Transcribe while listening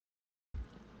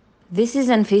This is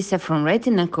Anfisa from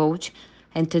Retina Coach,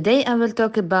 and today I will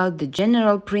talk about the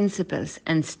general principles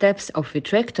and steps of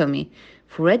vitrectomy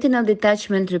for retinal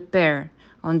detachment repair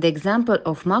on the example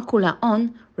of macula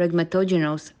on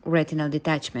rhegmatogenous retinal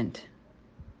detachment.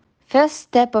 First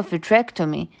step of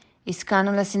vitrectomy is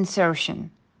cannulus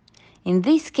insertion. In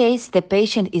this case, the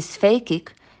patient is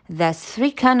phakic, thus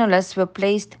 3 cannulas were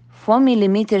placed 4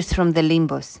 mm from the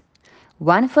limbus,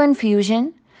 one for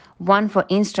infusion, one for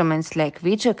instruments like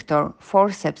vitrector,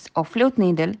 forceps or flute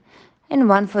needle, and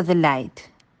one for the light.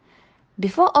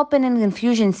 Before opening the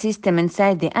infusion system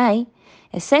inside the eye,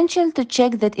 essential to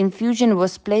check that infusion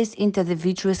was placed into the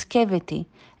vitreous cavity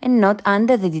and not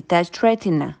under the detached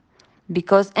retina,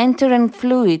 because entering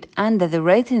fluid under the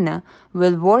retina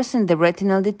will worsen the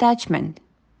retinal detachment.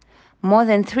 More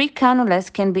than 3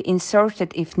 cannulas can be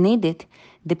inserted if needed,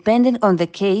 depending on the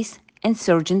case and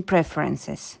surgeon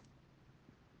preferences.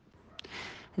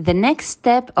 The next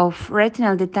step of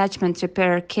retinal detachment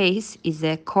repair case is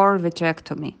a core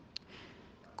vitrectomy.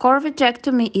 Core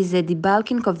vitrectomy is a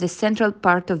debulking of the central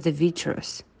part of the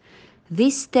vitreous.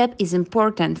 This step is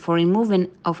important for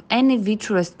removing of any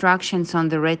vitreous tractions on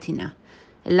the retina,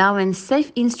 allowing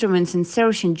safe instruments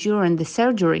insertion during the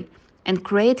surgery and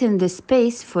creating the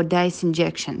space for dye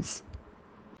injections.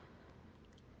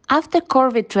 After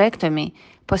core vitrectomy,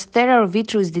 posterior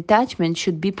vitreous detachment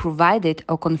should be provided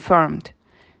or confirmed.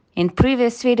 In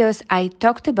previous videos, I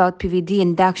talked about PVD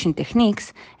induction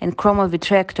techniques and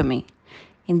chromovitrectomy.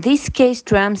 In this case,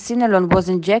 triamcinolone was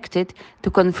injected to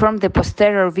confirm the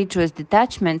posterior vitreous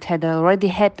detachment had already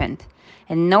happened,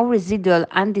 and no residual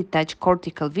undetached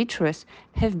cortical vitreous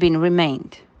have been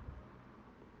remained.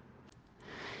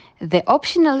 The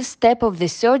optional step of the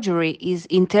surgery is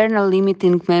internal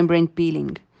limiting membrane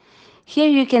peeling. Here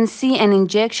you can see an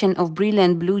injection of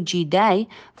brilliant blue G dye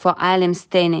for ILM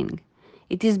staining.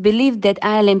 It is believed that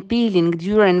ILM peeling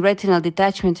during retinal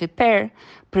detachment repair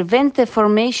prevents the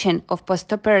formation of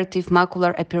postoperative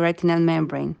macular epiretinal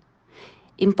membrane.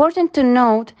 Important to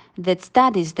note that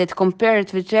studies that compared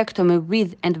vitrectomy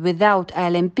with and without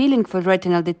ILM peeling for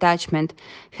retinal detachment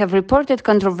have reported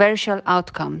controversial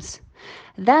outcomes.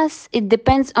 Thus, it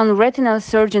depends on retinal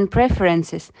surgeon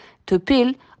preferences to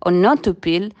peel or not to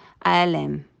peel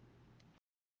ILM.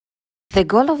 The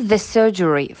goal of the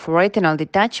surgery for retinal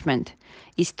detachment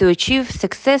is to achieve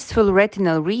successful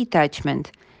retinal reattachment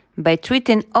by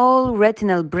treating all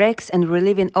retinal breaks and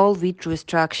relieving all vitreous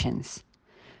tractions.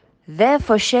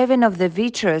 Therefore, shaving of the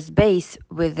vitreous base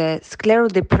with a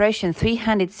scleral depression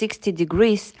 360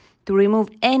 degrees to remove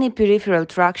any peripheral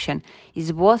traction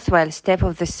is a worthwhile step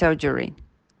of the surgery.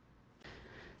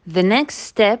 The next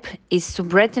step is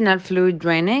subretinal fluid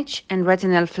drainage and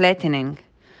retinal flattening.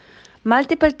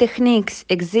 Multiple techniques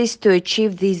exist to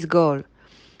achieve this goal.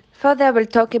 Further, I will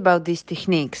talk about these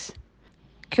techniques.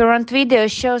 Current video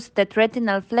shows that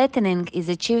retinal flattening is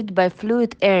achieved by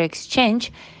fluid-air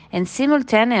exchange and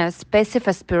simultaneous passive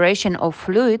aspiration of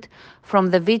fluid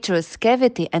from the vitreous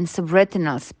cavity and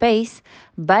subretinal space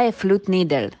by a flute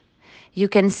needle. You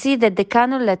can see that the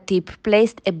cannula tip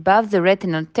placed above the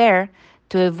retinal tear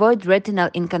to avoid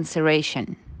retinal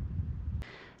incarceration.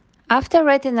 After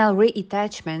retinal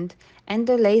reattachment,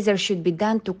 endolaser should be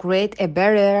done to create a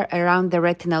barrier around the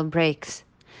retinal breaks.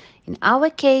 In our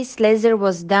case, laser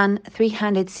was done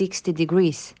 360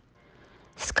 degrees.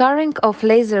 Scarring of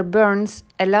laser burns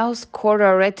allows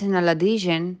chororetinal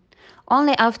adhesion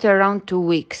only after around 2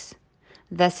 weeks.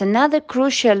 Thus, another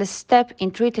crucial step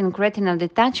in treating retinal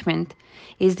detachment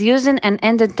is using an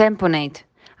endotamponade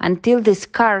until the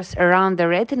scars around the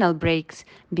retinal breaks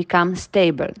become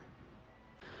stable.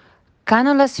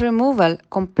 Cannula's removal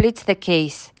completes the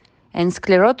case, and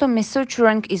sclerotomy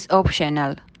suturing is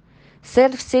optional.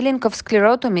 Self-sealing of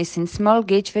sclerotomies in small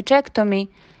gauge vitrectomy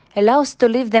allows to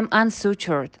leave them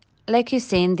unsutured, like you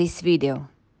see in this video.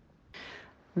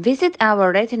 Visit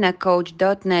our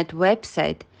retinacoach.net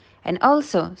website and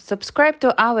also subscribe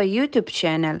to our YouTube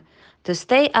channel to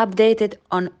stay updated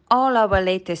on all our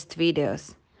latest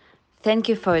videos. Thank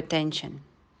you for your attention.